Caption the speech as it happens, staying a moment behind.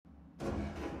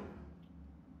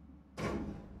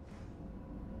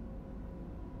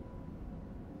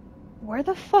Where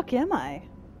the fuck am I?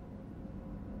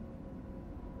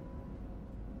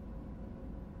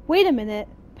 Wait a minute.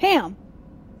 Pam!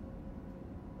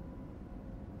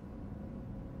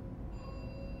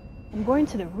 I'm going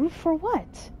to the roof for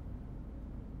what?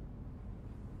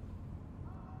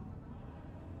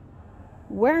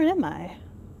 Where am I?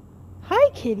 Hi,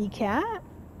 kitty cat.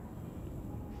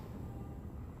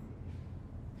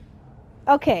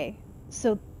 Okay,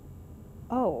 so...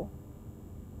 Oh.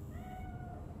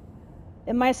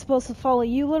 Am I supposed to follow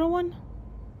you, little one?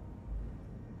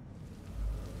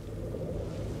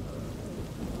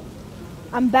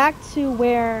 I'm back to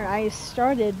where I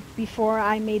started before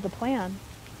I made the plan.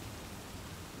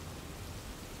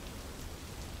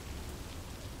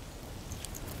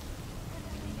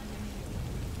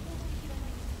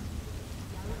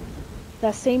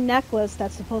 That same necklace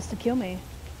that's supposed to kill me.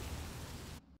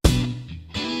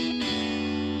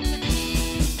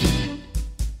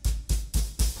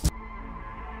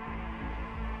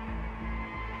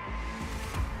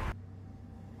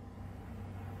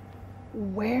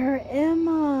 Where am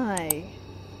I?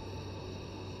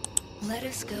 Let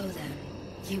us go then,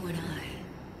 you and I.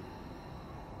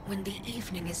 When the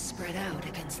evening is spread out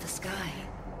against the sky,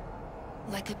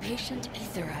 like a patient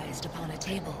etherized upon a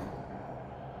table.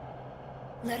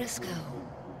 Let us go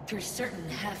through certain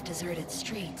half-deserted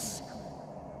streets,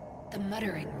 the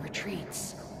muttering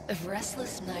retreats of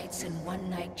restless nights in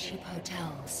one-night cheap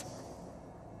hotels,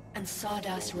 and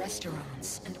sawdust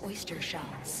restaurants and oyster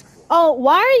shells. Oh,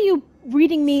 why are you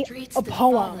reading me Streets a that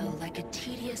poem? follow like a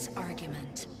tedious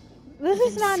argument. This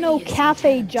with is not no insidious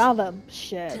Cafe intent Java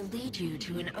shit. to lead you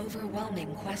to an overwhelming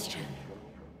question.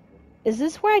 Is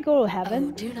this where I go to Oh,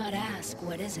 heaven? do not ask,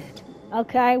 what is it?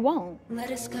 Okay, I won't.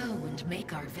 Let us go and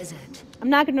make our visit. I'm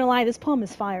not gonna lie, this poem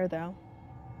is fire though.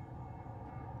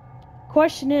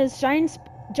 Question is,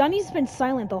 Johnny's been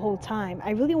silent the whole time.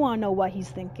 I really want to know what he's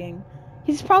thinking.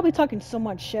 He's probably talking so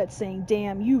much shit saying,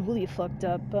 damn, you really fucked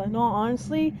up. But in all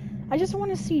honesty, I just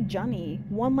want to see Johnny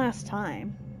one last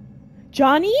time.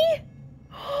 Johnny?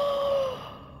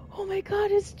 Oh my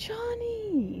god, it's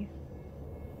Johnny.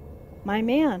 My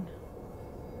man.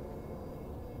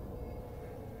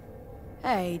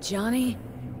 Hey, Johnny.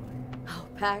 How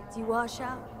packed you wash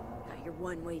out? Got your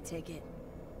one-way ticket.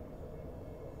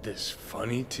 This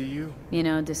funny to you? You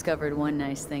know, discovered one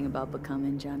nice thing about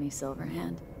becoming Johnny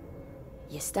Silverhand.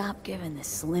 You stop giving the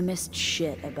slimmest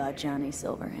shit about Johnny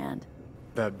Silverhand.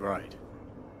 That right.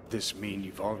 This mean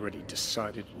you've already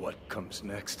decided what comes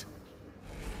next?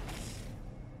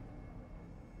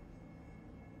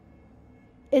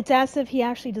 It's as if he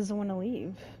actually doesn't want to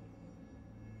leave.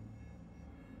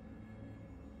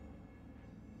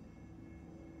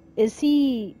 Is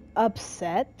he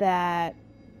upset that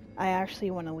I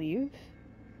actually want to leave?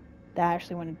 That I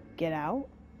actually want to get out?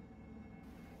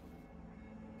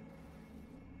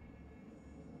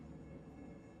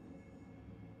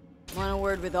 Want a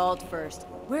word with Alt first.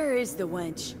 Where is the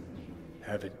wench?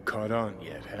 Haven't caught on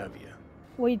yet, have you?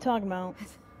 What are you talking about?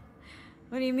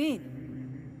 What do you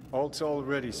mean? Alt's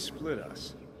already split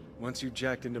us. Once you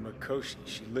jacked into Mikoshi,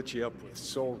 she lit you up with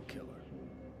Soul Killer.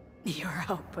 You're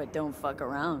out, but don't fuck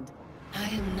around. I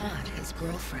am not his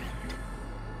girlfriend.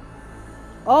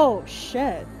 Oh,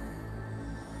 shit.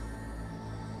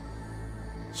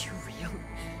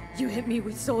 You hit me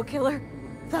with Soul Killer?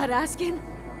 Without asking?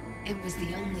 It was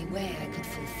the only way I could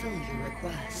fulfill your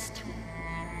request.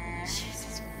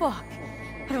 Jesus fuck.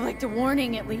 I'd have liked a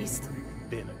warning at least.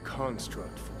 Been a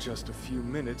construct for just a few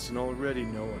minutes and already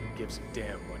no one gives a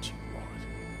damn what you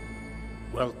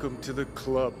want. Welcome to the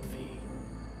club, V.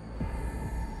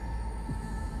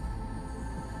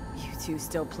 You two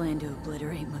still plan to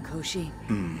obliterate Mikoshi?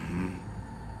 Mm-hmm.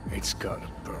 It's gotta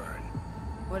burn.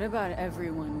 What about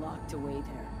everyone locked away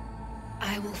there?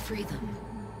 I will free them.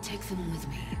 Take them with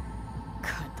me.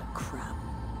 Cut the crap.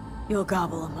 You'll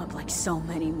gobble them up like so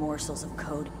many morsels of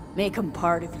code. Make them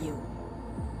part of you.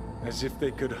 As if they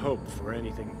could hope for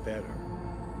anything better.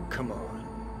 Come on.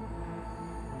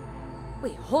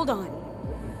 Wait, hold on.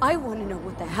 I want to know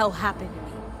what the hell happened to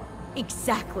me.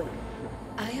 Exactly.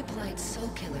 I applied Soul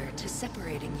Killer to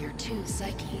separating your two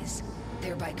psyches,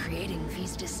 thereby creating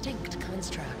V's distinct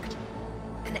construct.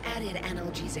 An added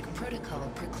analgesic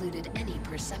protocol precluded any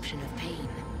perception of pain.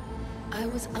 I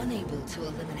was unable to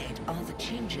eliminate all the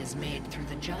changes made through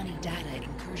the Johnny data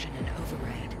incursion and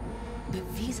override, but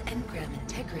V's engram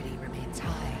integrity remains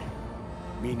high.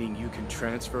 Meaning you can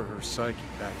transfer her psyche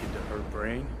back into her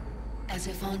brain? As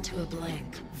if onto a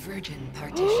blank, virgin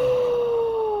partition.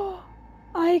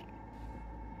 I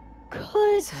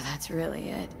could. So that's really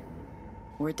it.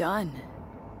 We're done.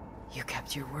 You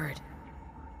kept your word.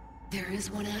 There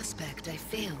is one aspect I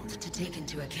failed to take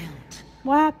into account.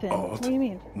 What happened? Alt? What do you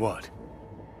mean? What?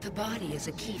 The body is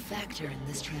a key factor in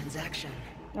this transaction.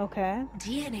 Okay.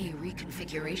 DNA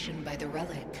reconfiguration by the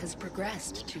relic has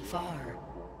progressed too far.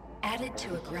 Added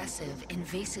to aggressive,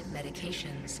 invasive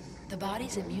medications, the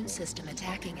body's immune system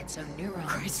attacking its own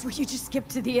neurons. Christ, will you just skip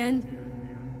to the end?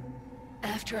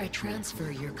 After I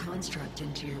transfer your construct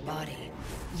into your body,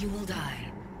 you will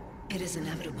die. It is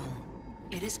inevitable.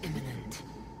 It is imminent.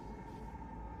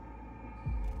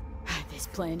 Had this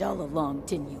planned all along,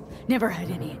 didn't you? Never had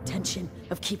any intention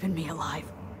of keeping me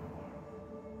alive.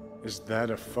 Is that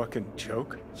a fucking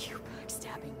joke? You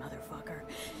backstabbing motherfucker.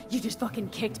 You just fucking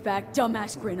kicked back,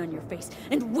 dumbass grin on your face,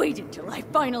 and waited till I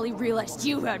finally realized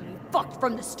you had me fucked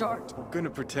from the start. I'm gonna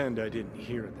pretend I didn't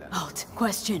hear that. Alt,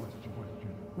 question.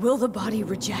 Will the body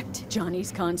reject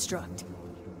Johnny's construct?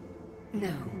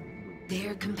 No. They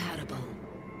are compatible.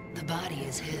 The body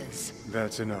is his.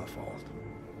 That's enough, Alt.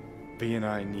 V and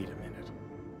I need a minute.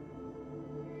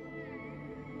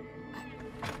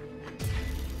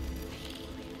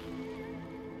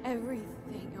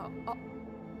 Everything.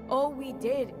 All we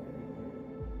did.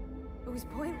 It was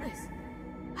pointless.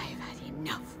 I have had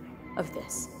enough of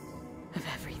this. Of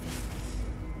everything.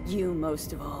 You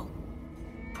most of all.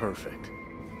 Perfect.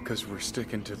 Because we're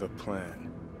sticking to the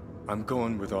plan. I'm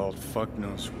going with Alt fuck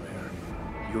knows where.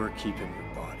 You're keeping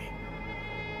your body.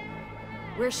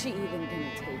 Where's she even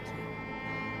gonna take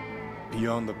you?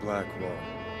 Beyond the Black Wall.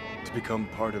 To become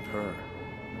part of her.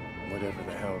 Whatever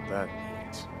the hell that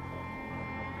means.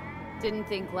 Didn't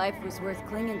think life was worth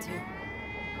clinging to.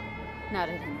 Not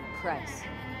at any price.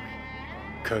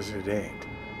 'Cause it ain't.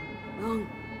 Wrong.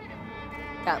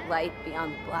 That light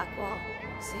beyond the Black Wall.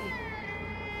 See?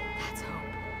 That's hope.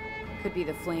 Could be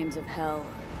the flames of hell,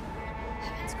 or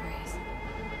heaven's grace.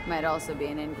 Might also be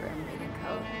an Ingram reading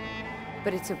code.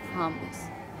 But it's a promise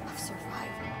of survival.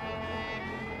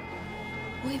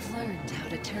 We've learned how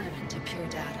to turn into pure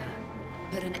data,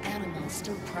 but an animal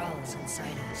still prowls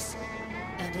inside us,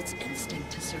 and its instinct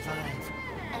to survive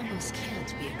almost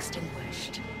can't be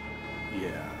extinguished.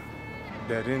 Yeah.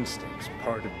 That instinct's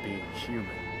part of being human.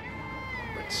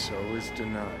 But so is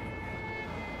denying.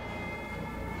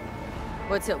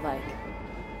 What's it like?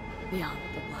 Beyond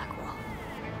the Black Wall.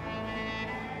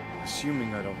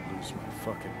 Assuming I don't lose my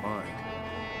fucking mind.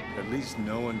 At least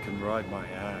no one can ride my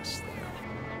ass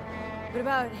there. What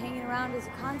about hanging around as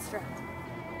a construct?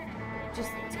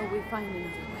 Just until we find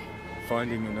another way.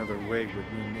 Finding another way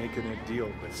would mean making a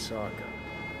deal with Sokka.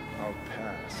 I'll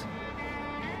pass.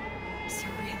 Is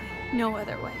there really no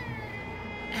other way?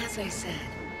 As I said,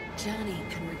 Johnny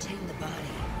can retain the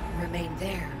body, remain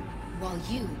there, while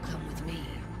you come with me.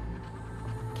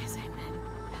 Guess I meant...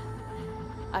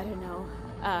 I don't know.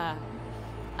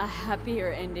 A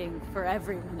happier ending for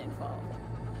everyone involved.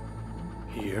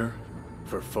 Here?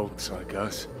 For folks like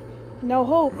us? No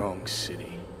hope. Wrong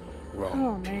city. Wrong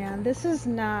Oh people. man, this is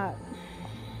not...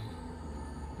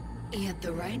 Yet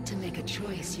the right to make a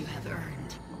choice you have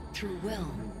earned, through will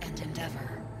and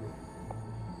endeavor.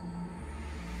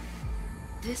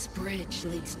 This bridge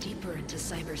leads deeper into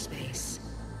cyberspace.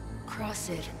 Cross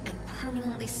it and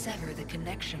permanently sever the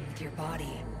connection with your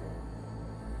body.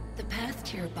 The path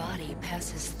to your body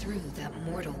passes through that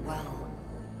mortal well.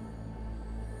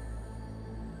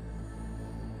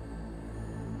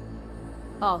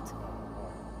 Alt.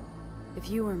 If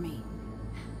you were me,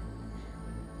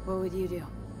 what would you do?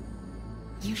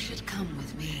 You should come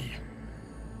with me.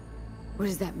 What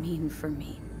does that mean for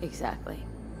me, exactly?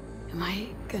 Am I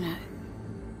gonna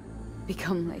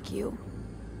become like you?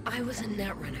 I was a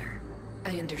netrunner.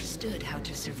 I understood how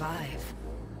to survive.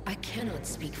 I cannot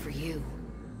speak for you.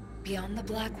 Beyond the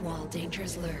Black Wall,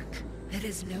 dangers lurk. It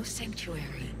is no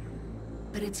sanctuary.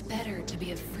 But it's better to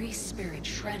be a free spirit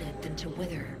shredded than to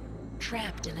wither,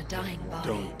 trapped in a dying body.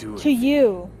 Don't do it. To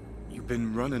you. You've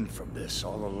been running from this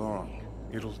all along.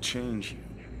 It'll change you.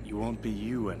 You won't be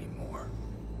you anymore.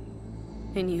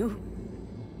 And you?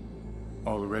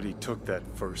 Already took that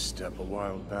first step a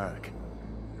while back.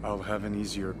 I'll have an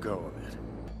easier go of it.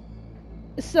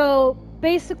 So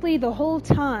basically the whole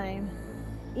time,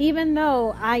 even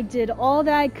though I did all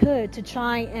that I could to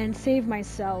try and save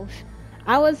myself,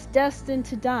 I was destined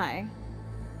to die.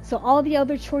 So all the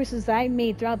other choices that I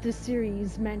made throughout this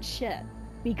series meant shit.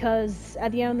 Because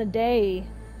at the end of the day,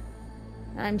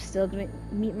 I'm still gonna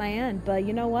meet my end. But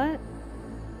you know what?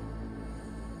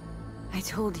 I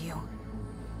told you.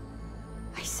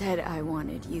 I said I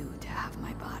wanted you to have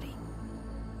my body.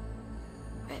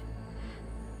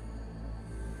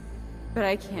 But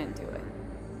I can't do it.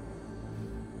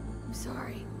 I'm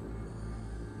sorry.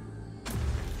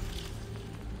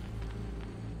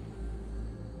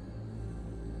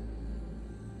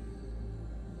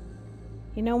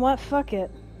 You know what? Fuck it.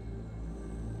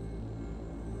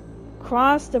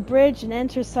 Cross the bridge and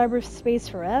enter cyberspace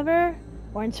forever,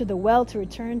 or enter the well to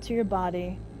return to your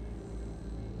body.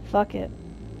 Fuck it.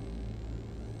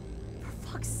 For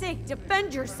fuck's sake,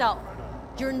 defend yourself!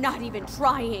 You're not even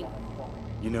trying!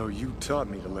 You know, you taught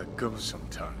me to let go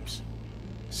sometimes.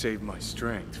 Save my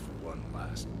strength for one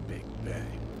last big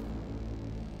bang.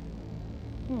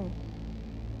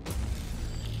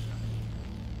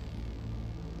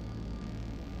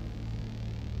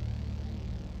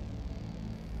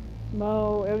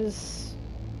 Mo, it was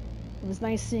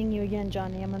nice seeing you again,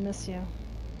 Johnny. I'm gonna miss you.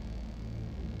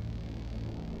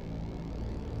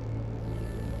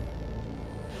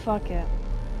 Fuck it.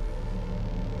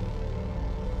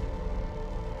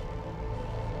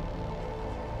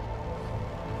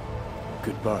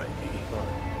 Goodbye, V.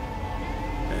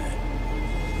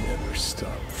 And never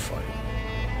stop fighting.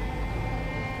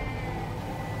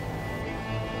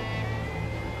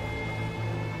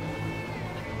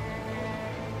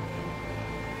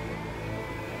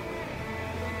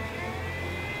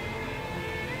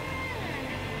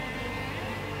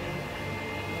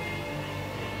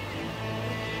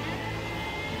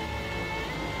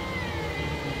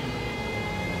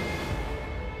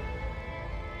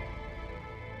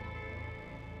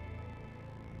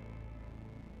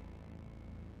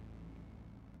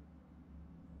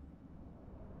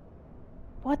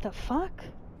 What the fuck?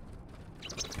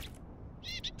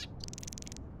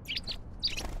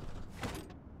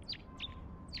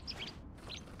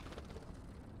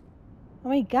 Oh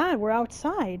my god, we're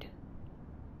outside.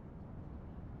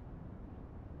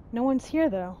 No one's here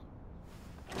though.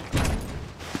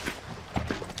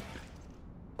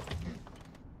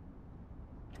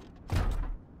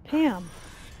 Pam.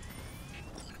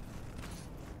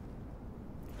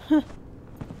 Huh.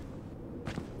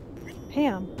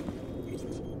 Pam.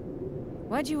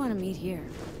 Why'd you want to meet here?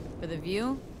 For the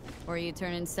view? Or are you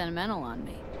turning sentimental on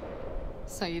me?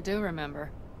 So you do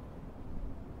remember.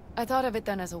 I thought of it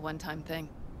then as a one-time thing.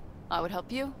 I would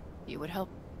help you, you would help...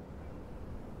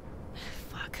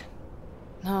 Fuck.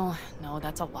 No,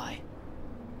 that's a lie.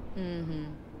 Mm-hmm.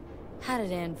 Had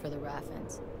it in for the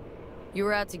Raffins. You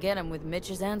were out to get him with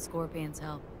Mitch's and Scorpion's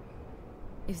help.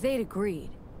 If they'd agreed,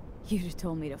 you'd have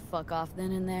told me to fuck off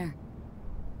then and there.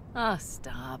 Ah,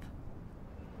 stop.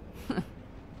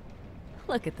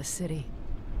 Look at the city.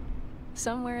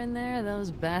 Somewhere in there,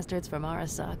 those bastards from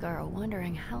Arasaka are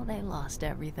wondering how they lost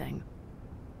everything.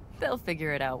 They'll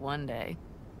figure it out one day.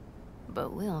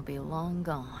 But we'll be long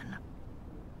gone.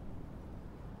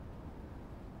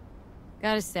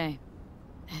 Gotta say,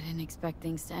 I didn't expect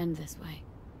things to end this way.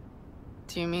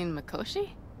 Do you mean Mikoshi?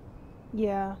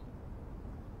 Yeah.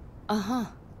 Uh-huh.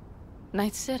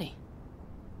 Night City.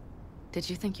 Did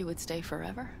you think you would stay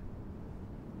forever?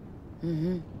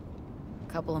 Mm-hmm.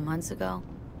 A couple of months ago,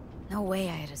 no way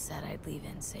I'd have said I'd leave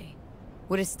NC.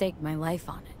 Would have staked my life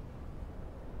on it.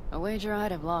 A wager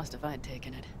I'd have lost if I'd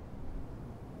taken it.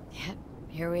 Yet,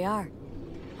 here we are.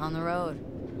 On the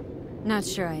road. Not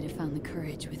sure I'd have found the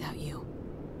courage without you.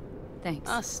 Thanks.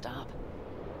 Ah, stop.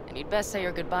 And you'd best say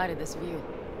your goodbye to this view.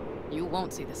 You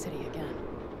won't see the city again.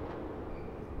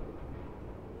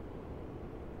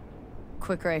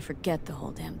 Quicker I forget the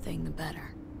whole damn thing, the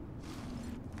better.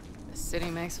 The city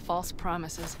makes false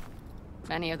promises.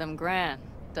 Many of them grand,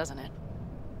 doesn't it?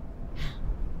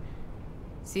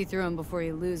 See through them before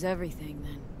you lose everything,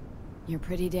 then. You're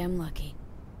pretty damn lucky.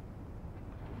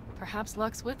 Perhaps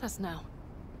luck's with us now.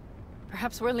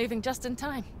 Perhaps we're leaving just in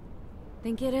time.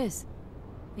 Think it is.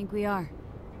 Think we are.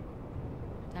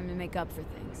 Time to make up for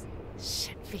things.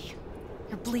 Shit, V.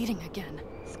 You're bleeding again.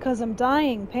 It's 'cause I'm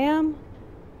dying, Pam.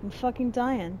 I'm fucking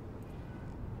dying.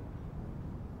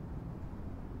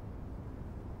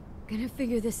 Gonna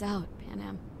figure this out,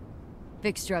 Panam.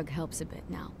 Vic's drug helps a bit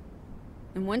now.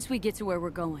 And once we get to where we're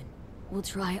going, we'll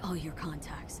try all your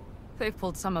contacts. They've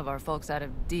pulled some of our folks out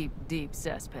of deep, deep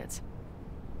cesspits.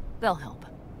 They'll help.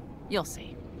 You'll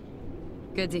see.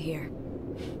 Good to hear.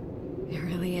 It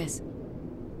really is.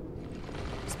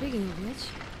 Speaking of which,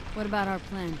 what about our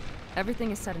plan?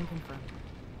 Everything is set and confirmed.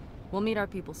 We'll meet our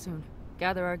people soon,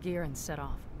 gather our gear, and set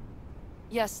off.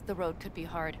 Yes, the road could be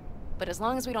hard, but as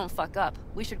long as we don't fuck up,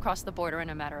 we should cross the border in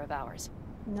a matter of hours.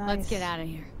 Nice. Let's get out of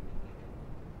here.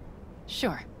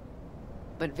 Sure.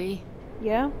 But V,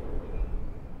 Yeah?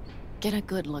 get a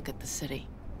good look at the city.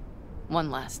 One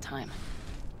last time.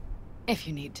 If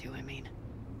you need to, I mean.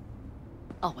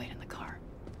 I'll wait in the car.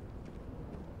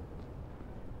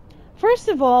 First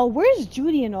of all, where's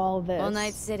Judy in all this? All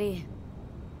night, City.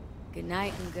 Good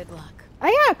night and good luck. I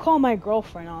gotta call my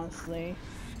girlfriend, honestly.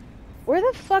 Where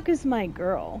the fuck is my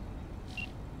girl?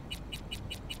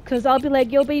 Cause I'll be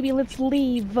like, yo baby, let's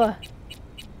leave.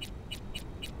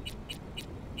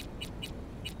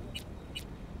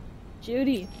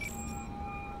 Judy.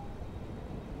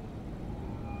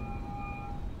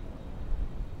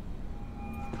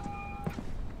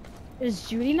 Is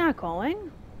Judy not calling?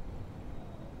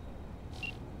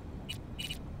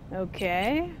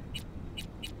 Okay.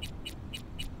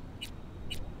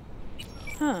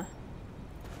 Huh.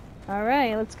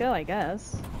 Alright, let's go, I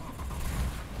guess.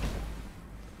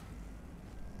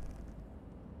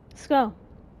 Let's go.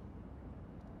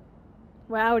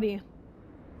 Rowdy.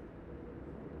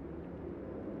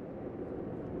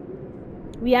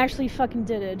 We actually fucking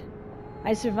did it.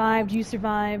 I survived, you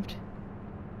survived.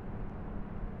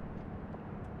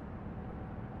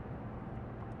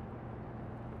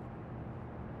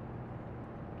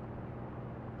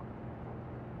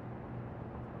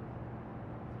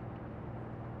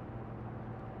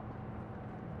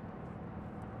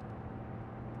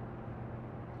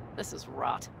 This is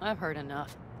rot. I've heard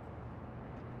enough.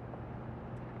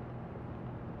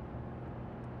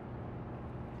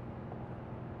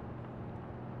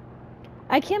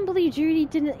 I can't believe Judy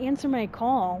didn't answer my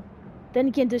call. Then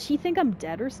again, does she think I'm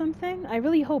dead or something? I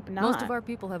really hope not. Most of our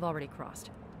people have already crossed.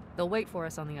 They'll wait for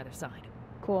us on the other side.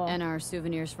 Cool. And our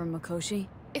souvenirs from Mikoshi?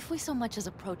 If we so much as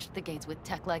approached the gates with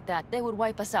tech like that, they would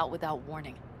wipe us out without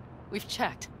warning. We've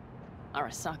checked.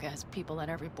 Arasaka has people at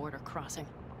every border crossing.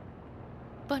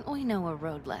 But we know a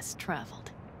road less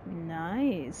traveled.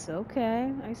 Nice.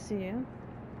 Okay, I see you.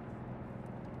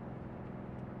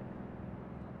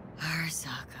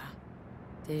 Arasaka.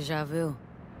 Deja vu.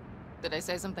 Did I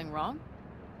say something wrong?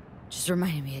 Just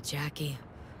reminded me of Jackie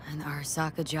and the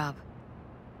Arasaka job.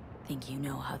 Think you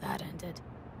know how that ended.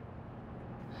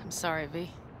 I'm sorry,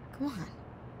 V. Come on.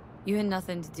 You had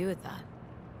nothing to do with that.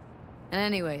 And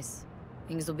anyways,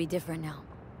 things will be different now.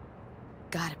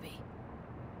 Gotta be.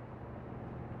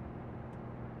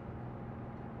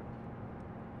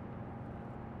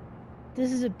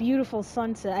 This is a beautiful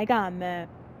sunset, I gotta admit.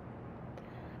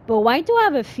 But why do I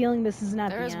have a feeling this is not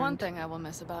the There end? is one thing I will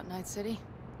miss about Night City.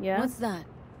 Yeah? What's that?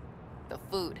 The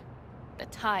food. The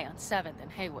Thai on 7th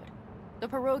and Haywood. The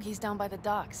pierogies down by the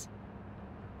docks.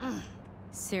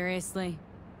 Seriously?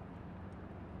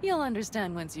 You'll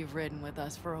understand once you've ridden with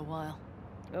us for a while.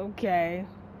 Okay.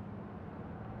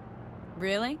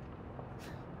 Really?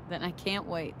 Then I can't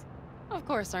wait. Of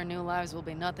course our new lives will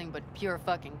be nothing but pure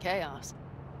fucking chaos.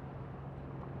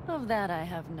 Of that I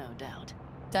have no doubt.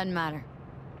 Doesn't matter.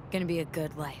 Gonna be a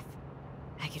good life.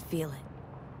 I could feel it.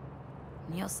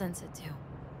 And you'll sense it too.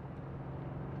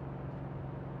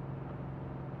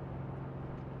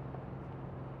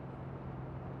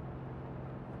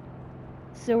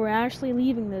 So we're actually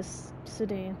leaving this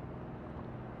city.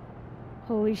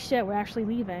 Holy shit, we're actually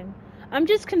leaving. I'm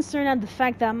just concerned at the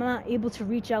fact that I'm not able to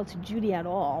reach out to Judy at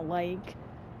all, like...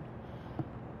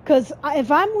 Because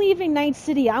if I'm leaving Night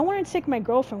City, I want to take my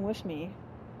girlfriend with me.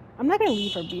 I'm not going to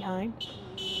leave her behind.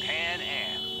 Pan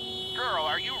Am. Girl,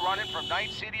 are you running from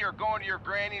Night City or going to your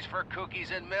granny's for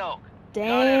cookies and milk? Cut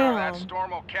it or that Damn.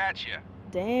 storm will catch you.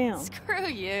 Damn. Screw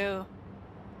you.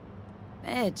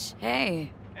 Mitch,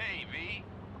 hey. Hey, V.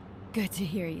 Good to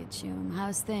hear you, Chum.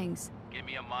 How's things? Give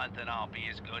me a month and I'll be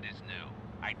as good as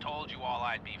new. I told you all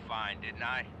I'd be fine, didn't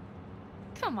I?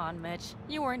 Come on, Mitch.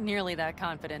 You weren't nearly that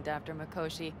confident after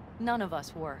Mikoshi. None of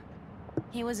us were.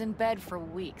 He was in bed for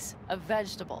weeks, a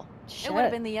vegetable. Shit. It would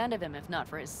have been the end of him if not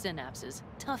for his synapses.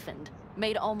 Toughened,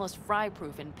 made almost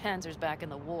fry-proof in panzers back in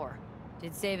the war.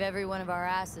 Did save every one of our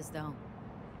asses, though.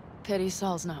 Pity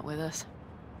Saul's not with us.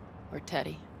 Or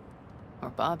Teddy. Or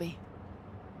Bobby.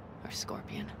 Or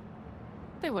Scorpion.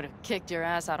 They would have kicked your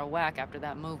ass out of whack after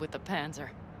that move with the panzer.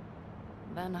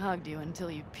 Then hugged you until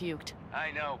you puked.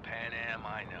 I know, Pan Am,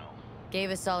 I know.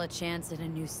 Gave us all a chance at a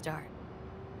new start.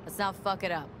 Let's not fuck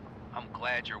it up. I'm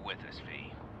glad you're with us,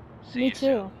 V. See Me you too.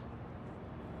 soon.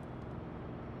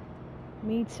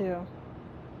 Me too.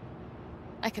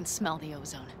 I can smell the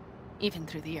ozone, even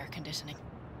through the air conditioning.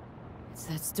 It's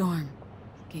that storm.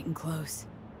 Getting close.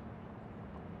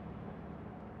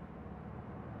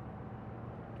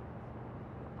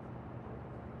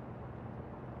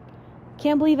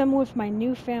 Can't believe I'm with my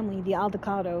new family, the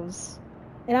Aldecados.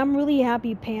 And I'm really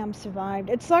happy Pam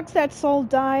survived. It sucks that Saul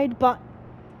died, but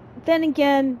then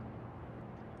again,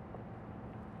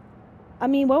 I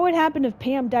mean, what would happen if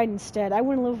Pam died instead? I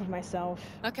wouldn't live with myself.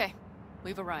 Okay,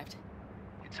 we've arrived.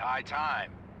 It's high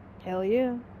time. Hell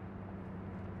yeah.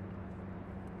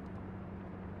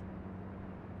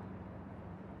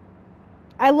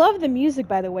 I love the music,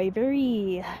 by the way.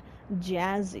 Very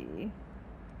jazzy.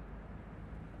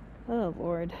 Oh,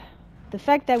 Lord. The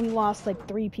fact that we lost, like,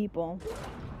 3 people.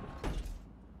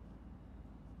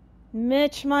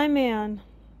 Mitch, my man.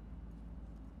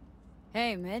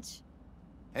 Hey, Mitch.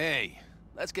 Hey,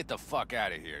 let's get the fuck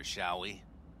out of here, shall we?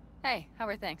 Hey, how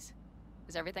are things?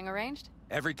 Is everything arranged?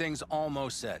 Everything's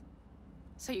almost set.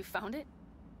 So you found it?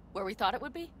 Where we thought it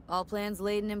would be? All plans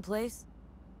laid and in place?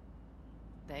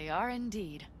 They are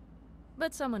indeed.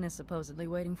 But someone is supposedly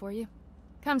waiting for you.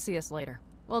 Come see us later.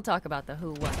 We'll talk about the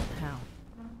who, what, and how.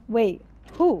 Wait,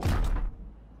 who?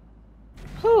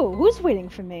 Who? Who's waiting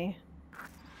for me?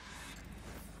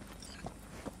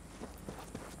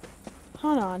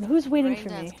 Hold on, who's waiting for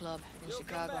me? Club in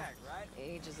Chicago,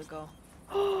 ages ago.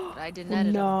 But I didn't Oh,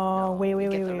 edit them. no, wait, We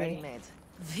wait, get wait, the wait. ready-mades.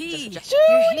 V! Just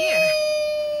You're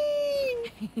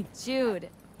here! Jude,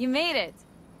 you made it!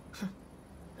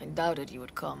 I doubted you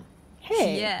would come.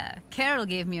 Hey. Yeah, Carol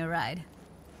gave me a ride.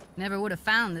 Never would have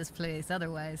found this place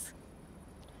otherwise.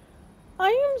 I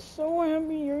am so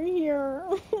happy you're here.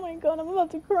 Oh my god, I'm about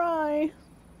to cry.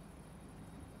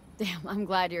 Damn, I'm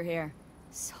glad you're here.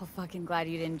 So fucking glad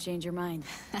you didn't change your mind.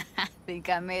 I think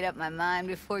I made up my mind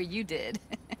before you did.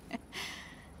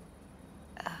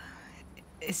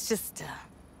 It's just,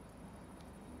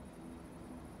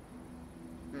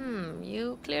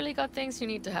 You clearly got things you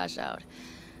need to hash out.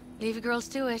 Leave you girls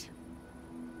to it.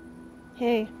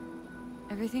 Hey.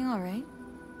 Everything alright?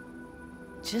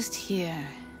 just here,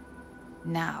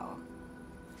 now.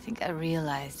 I think I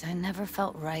realized I never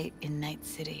felt right in Night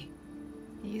City.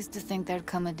 I used to think there'd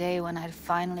come a day when I'd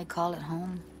finally call it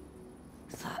home.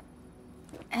 I thought,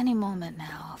 any moment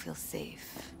now I'll feel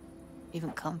safe,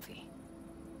 even comfy.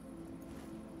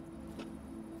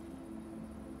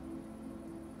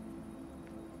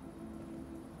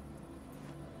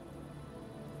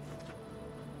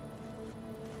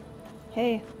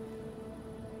 Hey.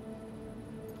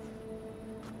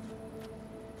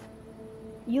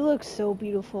 You look so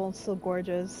beautiful and so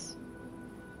gorgeous.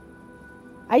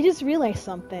 I just realized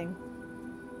something.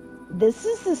 This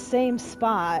is the same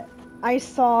spot I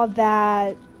saw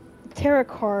that tarot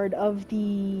card of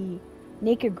the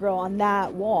naked girl on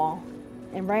that wall.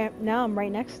 And right now I'm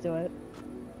right next to it.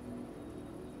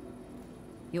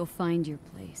 You'll find your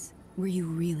place, where you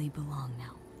really belong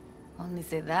now. Only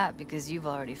say that because you've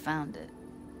already found it.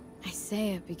 I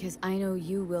say it because I know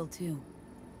you will too.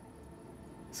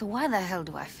 So why the hell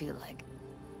do I feel like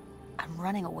I'm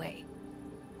running away?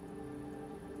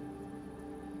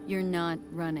 You're not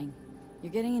running.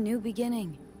 You're getting a new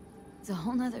beginning. It's a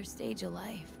whole nother stage of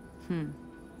life.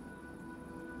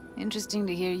 Interesting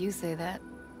to hear you say that.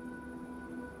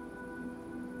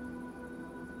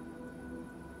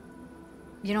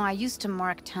 You know, I used to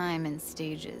mark time in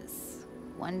stages,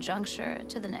 one juncture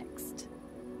to the next.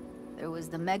 There was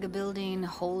the mega building,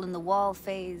 hole in the wall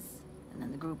phase, and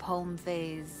then the group home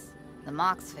phase, the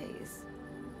Mox phase.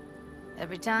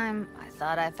 Every time, I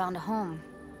thought I found a home.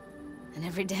 And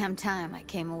every damn time, I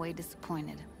came away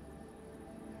disappointed.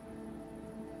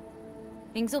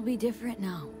 Things will be different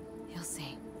now. You'll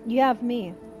see. You have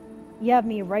me. You have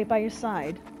me right by your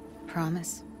side.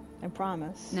 Promise? I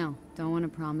promise. No, don't want to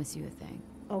promise you a thing.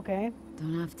 Okay.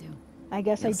 Don't have to. I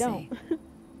guess I You'll don't. see.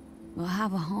 We'll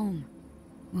have a home.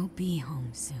 We'll be home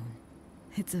soon.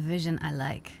 It's a vision I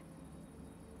like.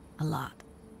 A lot.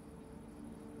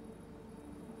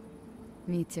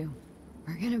 Me too.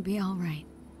 We're gonna be all right.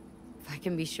 If I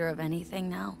can be sure of anything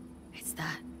now, it's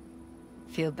that.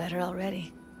 Feel better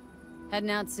already.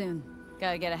 Heading out soon.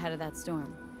 Gotta get ahead of that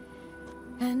storm.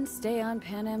 And stay on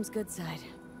Pan Am's good side.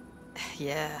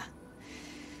 Yeah.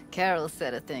 Carol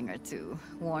said a thing or two,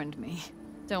 warned me.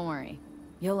 Don't worry.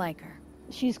 You'll like her.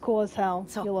 She's cool as hell.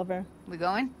 So- You'll love her. We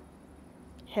going?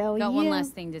 Hell Got yeah. one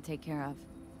last thing to take care of.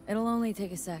 It'll only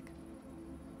take a sec.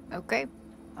 Okay.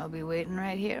 I'll be waiting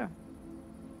right here.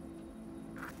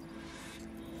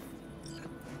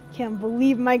 Can't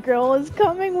believe my girl is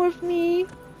coming with me.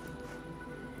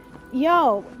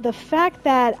 Yo, the fact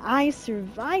that I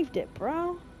survived it,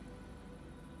 bro.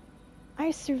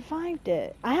 I survived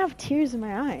it. I have tears in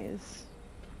my eyes.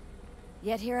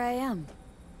 Yet here I am.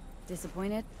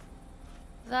 Disappointed?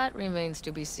 That remains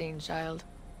to be seen, child.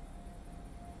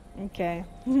 Okay.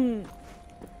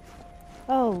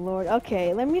 Oh, Lord.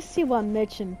 Okay, let me see what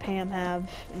Mitch and Pam have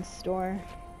in store.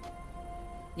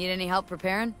 Need any help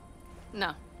preparing?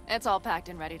 No, it's all packed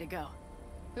and ready to go.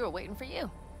 We were waiting for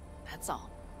you. That's all.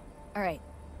 Alright,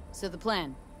 so the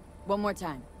plan. One more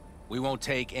time. We won't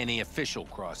take any official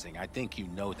crossing. I think you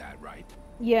know that, right?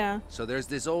 Yeah. So there's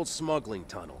this old smuggling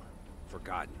tunnel.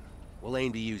 Forgotten. We'll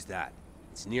aim to use that.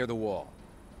 It's near the wall.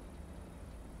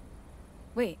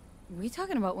 Wait, we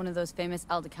talking about one of those famous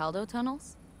Aldecaldo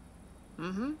tunnels?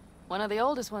 Mm-hmm. One of the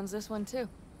oldest ones, this one too.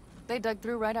 They dug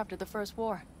through right after the First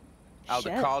War. Shit.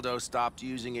 Aldecaldo stopped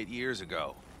using it years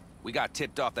ago. We got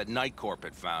tipped off that Night Corp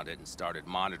had found it and started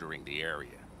monitoring the area.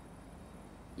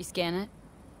 You scan it?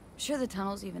 Sure the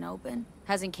tunnel's even open?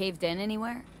 Hasn't caved in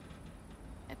anywhere?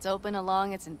 It's open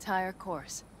along its entire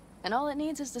course. And all it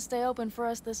needs is to stay open for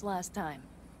us this last time.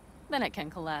 Then it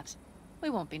can collapse. We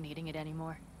won't be needing it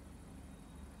anymore.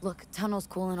 Look, tunnel's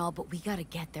cool and all, but we gotta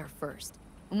get there first.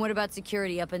 And what about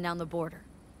security up and down the border?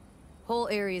 Whole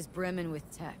area's brimming with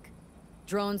tech.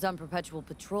 Drones on perpetual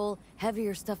patrol,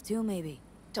 heavier stuff too, maybe.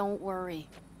 Don't worry.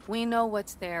 We know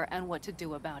what's there and what to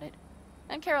do about it.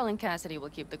 And Carol and Cassidy will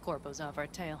keep the corpos off our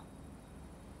tail.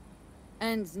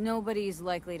 And nobody's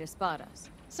likely to spot us.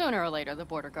 Sooner or later, the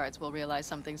border guards will realize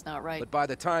something's not right. But by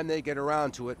the time they get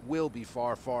around to it, we'll be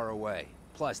far, far away.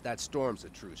 Plus, that storm's a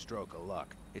true stroke of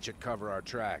luck. It should cover our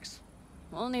tracks.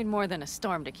 We'll need more than a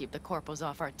storm to keep the corpos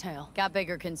off our tail. Got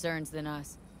bigger concerns than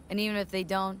us. And even if they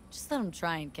don't, just let them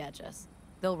try and catch us.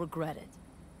 They'll regret it.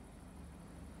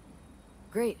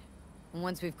 Great. And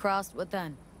once we've crossed, what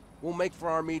then? We'll make for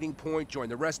our meeting point, join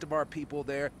the rest of our people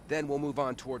there, then we'll move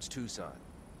on towards Tucson.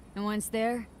 And once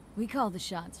there, we call the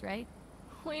shots, right?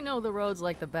 We know the roads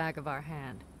like the back of our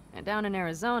hand. And down in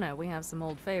Arizona, we have some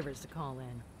old favors to call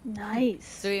in. Nice.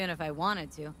 So even if I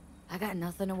wanted to, I got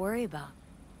nothing to worry about.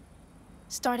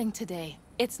 Starting today,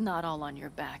 it's not all on your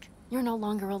back. You're no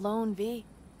longer alone, V.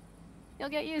 You'll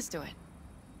get used to it.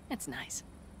 It's nice.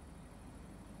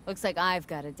 Looks like I've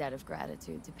got a debt of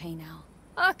gratitude to pay now.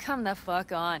 Oh, come the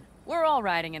fuck on. We're all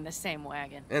riding in the same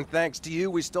wagon. And thanks to you,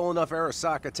 we stole enough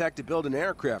Arasaka tech to build an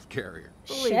aircraft carrier.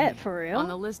 Shit, for real? On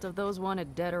the list of those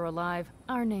wanted dead or alive,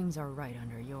 our names are right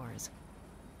under yours.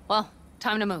 Well,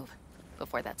 time to move,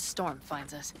 before that storm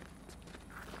finds us.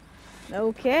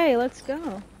 Okay, let's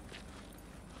go.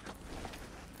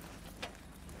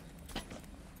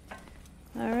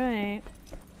 Alright.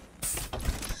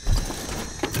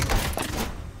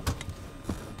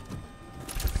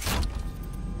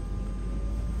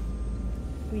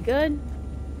 We good?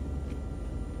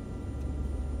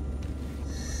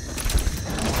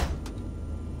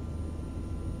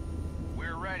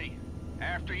 We're ready.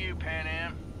 After you, Pan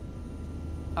Am.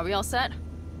 Are we all set?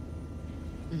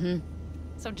 Mm-hmm.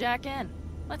 So jack in.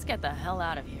 Let's get the hell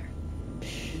out of here.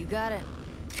 You got it.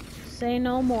 Say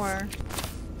no more.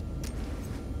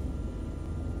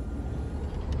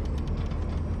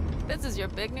 This is your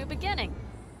big new beginning.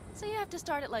 So you have to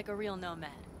start it like a real nomad.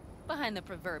 Behind the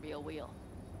proverbial wheel.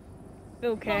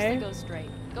 Okay. Mostly go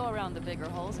straight. Go around the bigger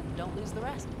holes and don't lose the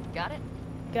rest. Got it?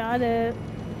 Got it.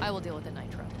 I will deal with the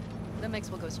nitro. The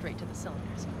mix will go straight to the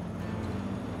cylinders.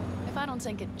 If I don't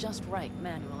sync it just right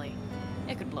manually,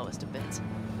 it could blow us to bits.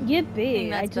 Yippee.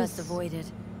 That's I best just avoided.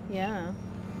 Yeah.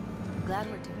 I'm glad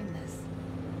we're doing this.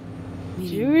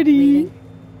 Judy.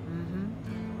 Mm-hmm.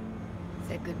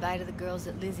 Said goodbye to the girls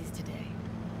at Lizzie's today.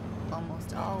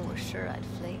 Almost all were sure I'd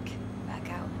flake.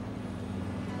 Back out.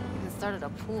 Even started a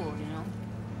pool, you know?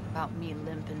 About me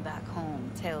limping back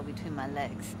home, tail between my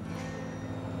legs.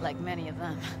 Like many of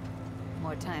them.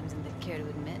 More times than they'd care to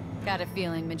admit. Got a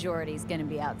feeling majority's gonna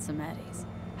be out some eddies.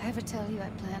 I ever tell you I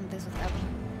planned this with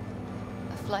Evelyn?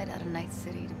 A flight out of Night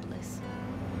City to Bliss.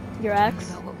 Your Dreamed ex?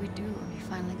 about what we'd do when we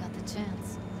finally got the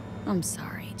chance. I'm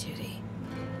sorry, Judy.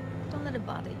 Don't let it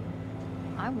bother you.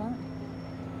 I won't.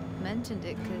 Mentioned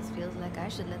it because feels like I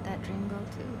should let that dream go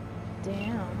too.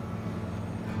 Damn.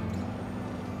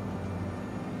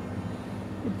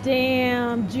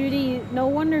 Damn, Judy. No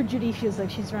wonder Judy feels like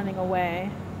she's running away.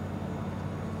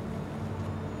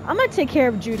 I'm gonna take care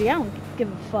of Judy. I don't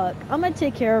give a fuck. I'm gonna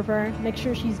take care of her. Make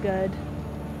sure she's good.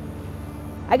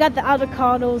 I got the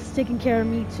avocados taking care of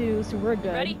me too, so we're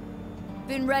good. Ready?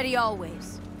 Been ready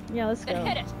always. Yeah, let's go. Then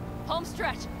hit it. Home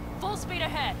stretch. Full speed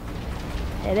ahead.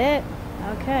 Hit it?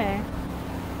 Okay.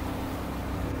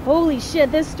 Holy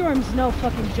shit, this storm's no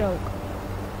fucking joke.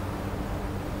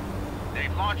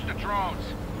 They've launched the drones.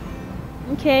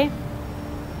 Okay.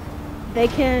 They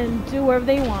can do whatever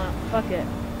they want. Fuck it.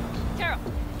 Carol,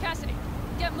 Cassidy,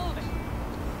 get moving.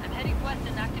 I'm heading west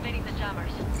and activating the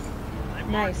jammers. They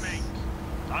Nice. marked me.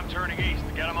 I'm turning east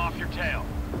to get them off your tail.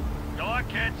 Good luck,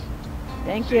 kids.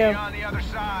 Thank See you you. on the other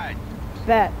side.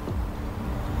 Bet.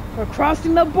 We're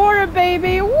crossing the border,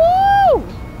 baby! Woo!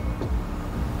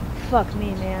 Fuck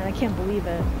me, man. I can't believe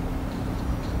it.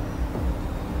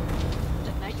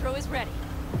 The nitro is ready.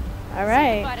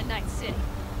 Alright. Say goodbye to Night City.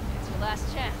 It's your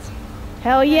last chance.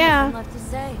 Hell yeah. Nothing left to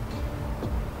say.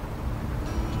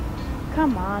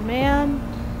 Come on, man.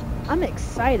 I'm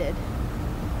excited.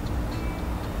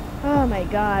 Oh my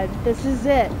god. This is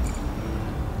it.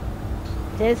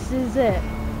 This is it.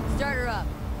 Start her up.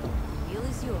 Wheel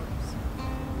is yours.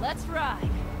 Let's ride.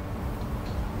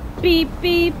 Beep,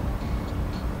 beep.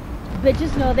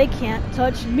 Bitches know they can't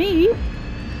touch me.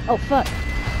 Oh, fuck.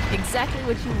 Exactly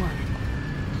what you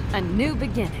wanted. A new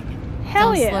beginning.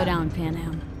 Hell Don't yeah. slow down, Pan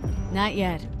Am. Not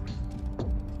yet.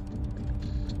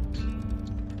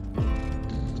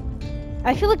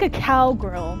 I feel like a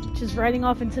cowgirl just riding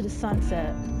off into the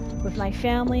sunset with my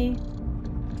family,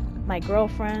 my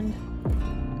girlfriend.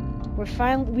 We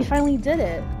finally did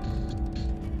it.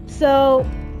 So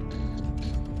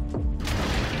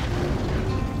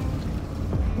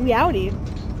we outie.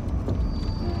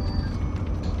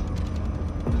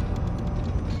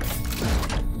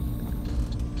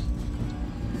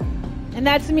 And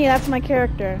that's me, that's my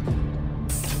character.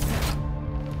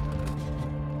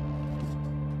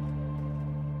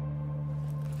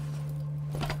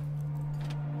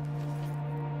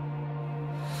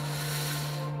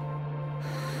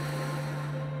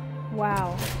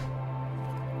 Wow.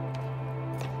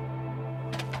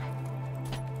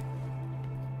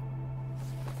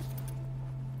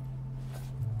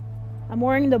 I'm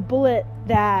wearing the bullet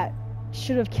that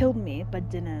should have killed me,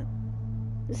 but didn't.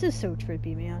 This is so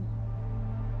trippy, man.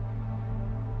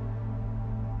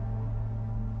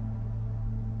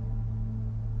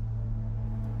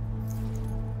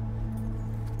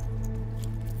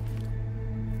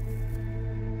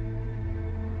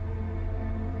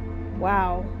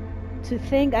 Wow. To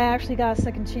think I actually got a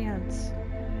second chance.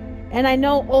 And I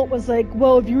know Ult was like,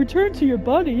 well, if you return to your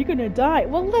body, you're gonna die.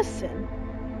 Well, listen.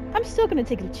 I'm still gonna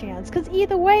take a chance, because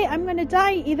either way, I'm gonna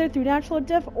die either through natural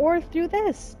death or through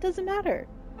this. Doesn't matter.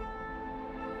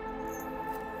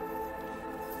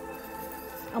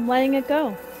 I'm letting it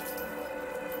go.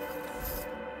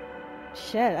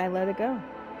 Shit, I let it go.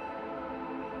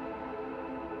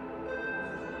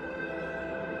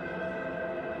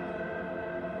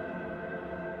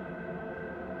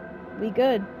 We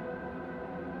good.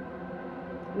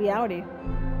 We outie.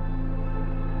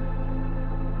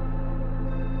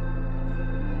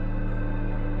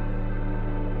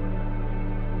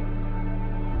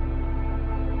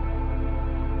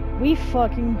 We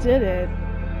fucking did it.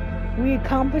 We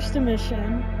accomplished the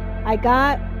mission. I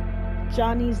got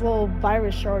Johnny's little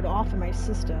virus shard off of my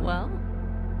system. Well,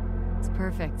 It's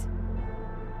perfect.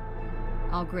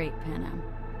 All great, Pan Am.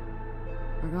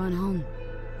 We're going home.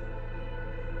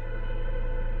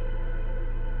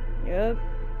 Yep.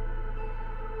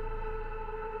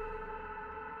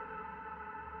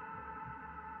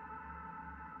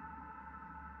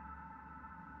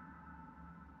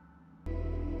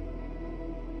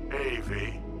 Hey,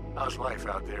 V. How's life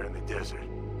out there in the desert?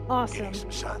 Awesome. Getting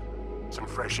some sun? Some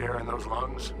fresh air in those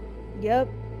lungs? Yep.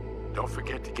 Don't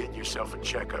forget to get yourself a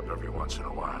checkup every once in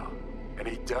a while.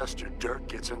 Any dust or dirt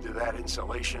gets into that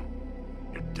insulation,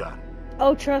 you're done.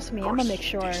 Oh, trust me, Of I'm course, gonna make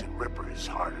sure. a decent ripper is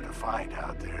harder to find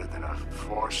out there than a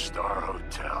 4-star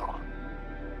hotel.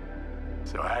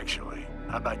 So actually,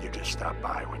 how about you just stop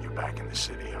by when you're back in the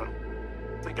city, huh?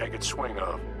 Think I could swing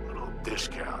a little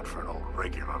discount for an old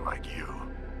regular like you.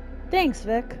 Thanks,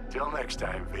 Vic. Till next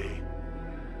time, V.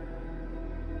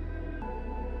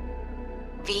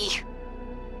 V,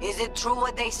 is it true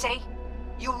what they say?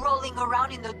 You rolling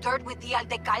around in the dirt with the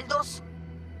Aldecaldos?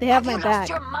 They have my you back. lost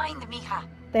your mind, mija?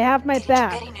 They have my Didn't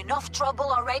back. you get in enough trouble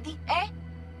already, eh?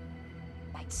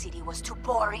 Night City was too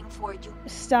boring for you.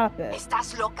 Stop it.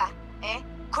 Estás loca, eh?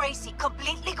 Crazy,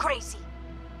 completely crazy.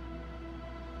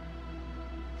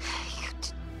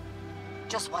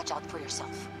 Just watch out for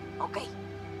yourself, okay?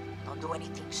 Don't do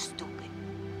anything stupid.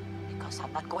 Because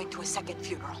I'm not going to a second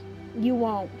funeral. You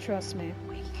won't, trust me.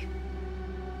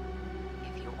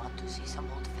 If you want to see some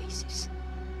old faces,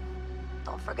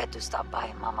 don't forget to stop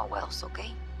by Mama Wells,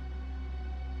 okay?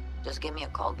 Just give me a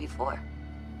call before,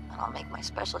 and I'll make my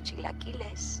special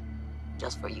chilaquiles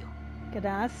just for you.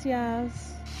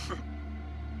 Gracias.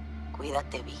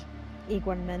 Cuídate, Vi.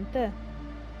 Igualmente.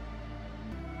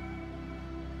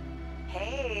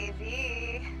 Hey,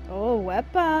 V. Oh,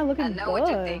 wepa, looking I good. know what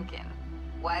you're thinking.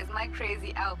 Why is my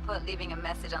crazy output leaving a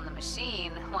message on the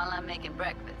machine while I'm making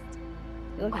breakfast?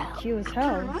 You're looking cute as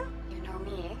hell. You know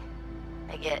me.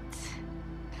 I get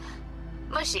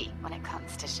mushy when it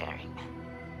comes to sharing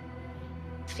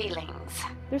feelings.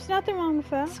 There's nothing wrong with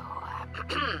that. So,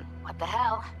 what the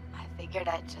hell? I figured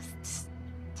I'd just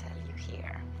tell you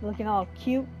here. Looking all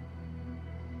cute.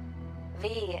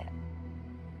 V,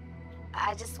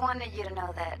 I just wanted you to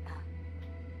know that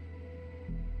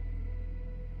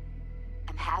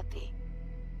I'm happy.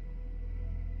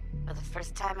 For the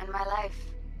first time in my life.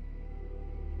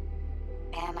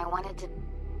 And I wanted to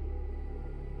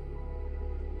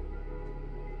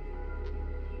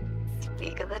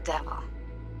speak of the devil.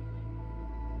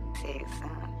 See you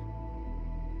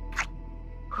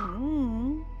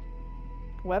soon.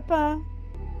 Wepa.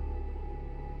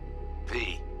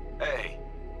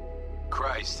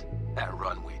 Christ, that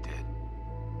run we did.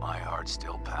 My heart's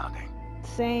still pounding.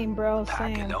 Same, bro,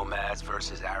 Pack same. of nomads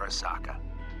versus Arasaka.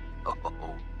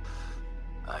 Oh,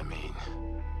 I mean,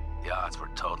 the odds were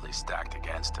totally stacked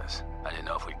against us. I didn't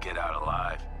know if we'd get out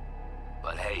alive.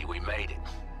 But hey, we made it.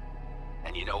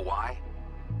 And you know why?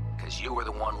 Because you were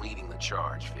the one leading the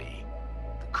charge, V.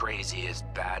 The craziest,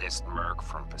 baddest merc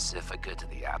from Pacifica to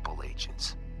the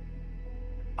Appalachians.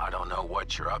 I don't know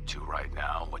what you're up to right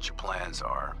now, what your plans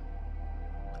are.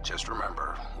 But just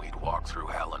remember, we'd walk through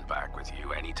hell and back with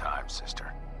you anytime,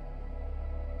 sister.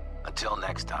 Until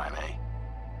next time, eh?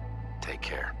 Take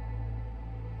care.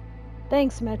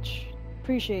 Thanks, Mitch.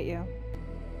 Appreciate you.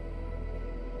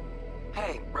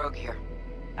 Hey, Rogue here.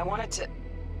 I wanted to...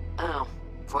 Oh,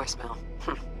 voicemail.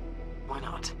 Why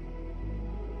not?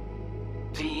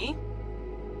 V?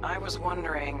 I was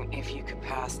wondering if you could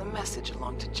pass the message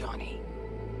along to Johnny.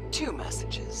 2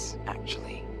 messages,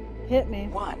 actually. Hit me.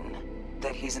 One,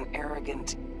 that he's an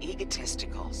arrogant,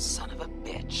 egotistical son of a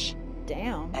bitch.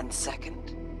 Damn. And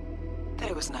second, that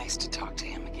it was nice to talk to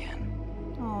him again.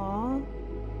 Aww.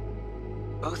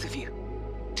 Both of you,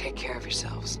 take care of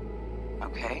yourselves,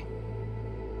 okay?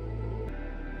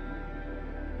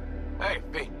 Hey,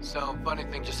 V, so funny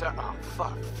thing just happened.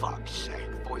 Oh, fuck's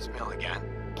sake, voicemail again.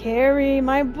 Carrie,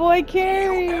 my boy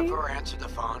Carrie. You ever answer the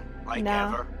phone? Like No.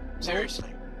 ever?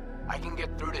 Seriously. I can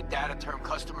get through to data term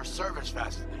customer service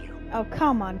faster than you. Oh,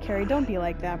 come on, Carrie. Don't be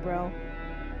like that, bro.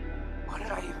 What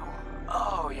did I even...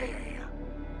 Oh, yeah.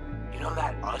 You know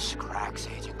that Us Cracks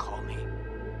agent called me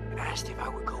and asked if I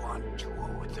would go on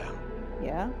tour with them?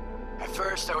 Yeah? At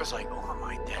first, I was like, oh,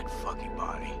 my dead fucking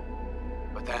body.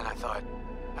 But then I thought,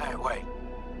 hey, wait.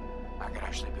 I could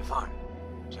actually be fun.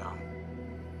 So,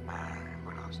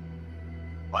 who knows?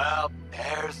 Well,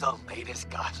 there's the latest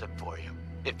gossip for you,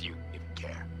 if you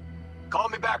care. Call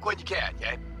me back when you can,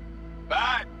 okay?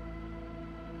 Bye!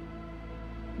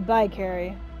 Bye,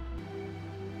 Carrie.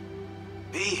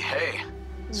 V, hey.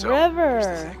 So, River. here's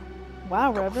the thing.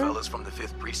 Wow, Couple River. fellas from the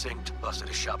 5th Precinct busted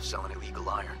a shop selling illegal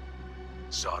iron.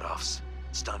 Sawed-offs,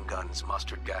 stun guns,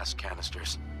 mustard gas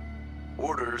canisters.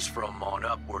 Orders from on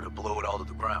up were to blow it all to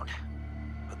the ground.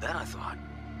 But then I thought,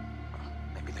 well,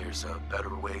 maybe there's a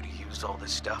better way to use all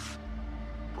this stuff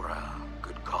for a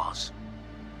good cause.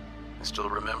 I still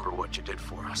remember what you did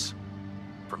for us.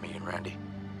 For me and Randy.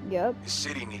 Yep. This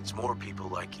city needs more people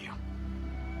like you.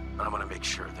 And I'm gonna make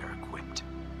sure they're equipped.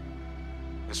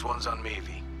 This one's on me,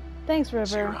 V. Thanks, See you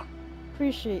River. around.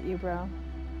 Appreciate you, bro.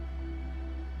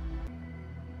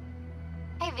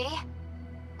 Hey, V.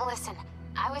 Listen,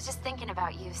 I was just thinking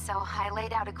about you, so I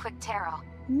laid out a quick tarot.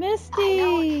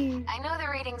 Misty! I know the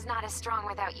reading's not as strong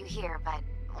without you here, but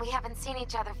we haven't seen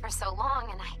each other for so long,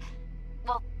 and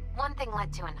well, one thing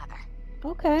led to another.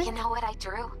 Okay. You know what I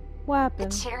drew? What The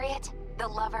happened? chariot, the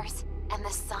lovers, and the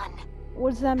sun.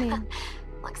 What does that mean?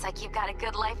 Looks like you've got a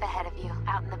good life ahead of you,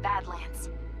 out in the Badlands.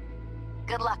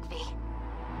 Good luck, V.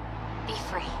 Be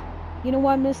free. You know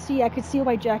what, Misty? I could see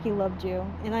why Jackie loved you,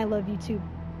 and I love you too.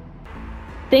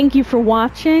 Thank you for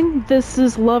watching. This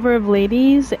is Lover of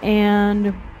Ladies,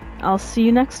 and I'll see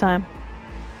you next time.